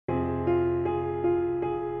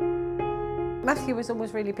Matthew was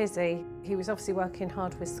always really busy. He was obviously working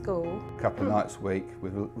hard with school. A couple of nights a week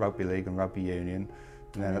with rugby league and rugby union,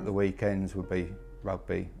 and then at the weekends would be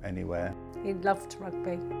rugby anywhere. He loved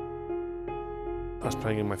rugby. I was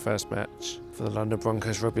playing in my first match for the London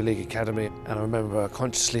Broncos Rugby League Academy, and I remember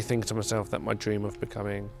consciously thinking to myself that my dream of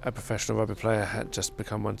becoming a professional rugby player had just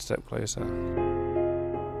become one step closer.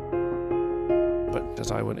 But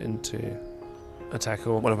as I went into a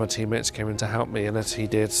tackle, one of my teammates came in to help me, and as he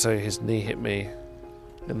did so, his knee hit me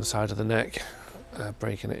in the side of the neck,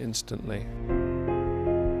 breaking it instantly.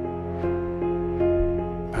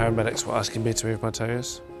 Paramedics were asking me to move my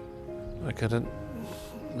toes. I couldn't.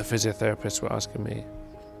 The physiotherapists were asking me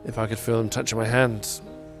if I could feel them touching my hands.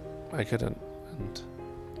 I couldn't,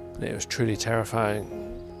 and it was truly terrifying.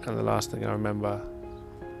 And the last thing I remember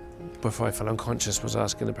before I fell unconscious was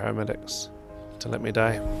asking the paramedics to let me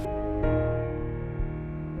die.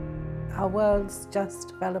 Our worlds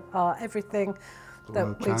just fell apart. Everything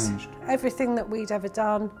that we'd ever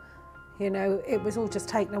done, you know, it was all just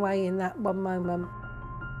taken away in that one moment.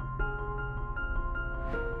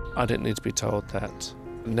 I didn't need to be told that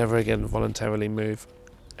never again voluntarily move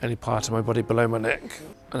any part of my body below my neck,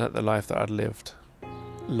 and that the life that I'd lived,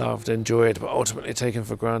 loved, enjoyed, but ultimately taken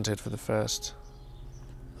for granted for the first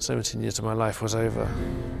 17 years of my life was over.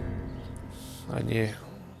 I knew.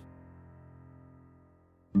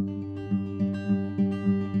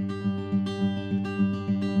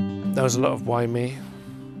 There was a lot of why me?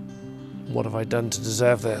 What have I done to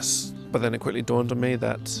deserve this? But then it quickly dawned on me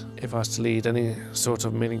that if I was to lead any sort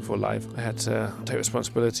of meaningful life, I had to take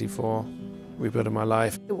responsibility for rebuilding my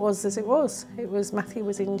life. It was as it was. It was Matthew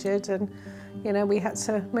was injured, and you know, we had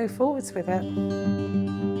to move forwards with it.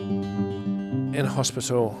 In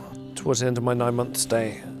hospital, towards the end of my 9-month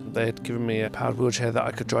stay, they had given me a powered wheelchair that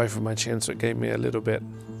I could drive from my chin, so it gave me a little bit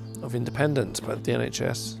of independence, but the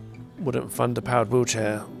NHS wouldn't fund a powered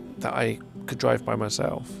wheelchair that I could drive by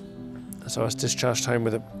myself. So I was discharged home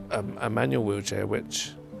with a manual wheelchair,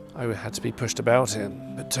 which I had to be pushed about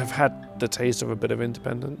in. But to have had the taste of a bit of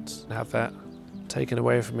independence and have that taken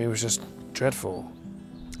away from me was just dreadful.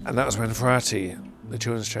 And that was when Variety, the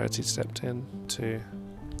children's charity, stepped in to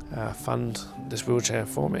fund this wheelchair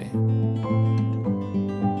for me.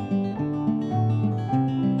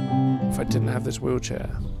 If I didn't have this wheelchair,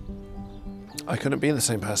 I couldn't be the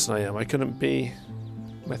same person I am. I couldn't be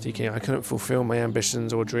Matthew King. I couldn't fulfill my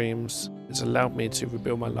ambitions or dreams. It's allowed me to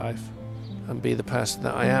rebuild my life and be the person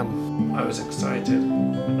that I am. I was excited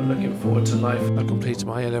and looking forward to life. I completed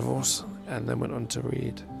my A-levels and then went on to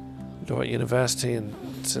read law at university, and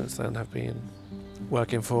since then have been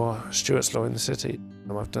working for Stuart's Law in the city.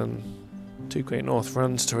 I've done 2 Great North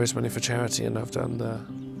runs to raise money for charity, and I've done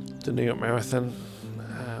the New York Marathon.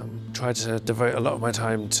 Tried to devote a lot of my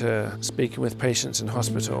time to speaking with patients in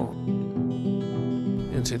hospital.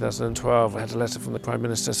 In 2012, I had a letter from the Prime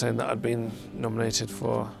Minister saying that I'd been nominated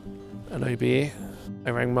for an OBE. I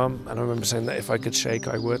rang Mum, and I remember saying that if I could shake,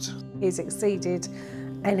 I would. He's exceeded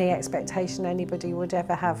any expectation anybody would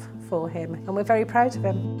ever have for him, and we're very proud of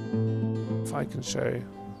him. If I can show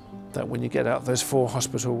that when you get out those 4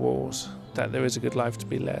 hospital walls, that there is a good life to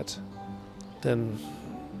be led, then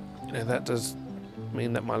that does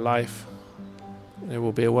mean that my life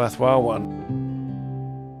will be a worthwhile one.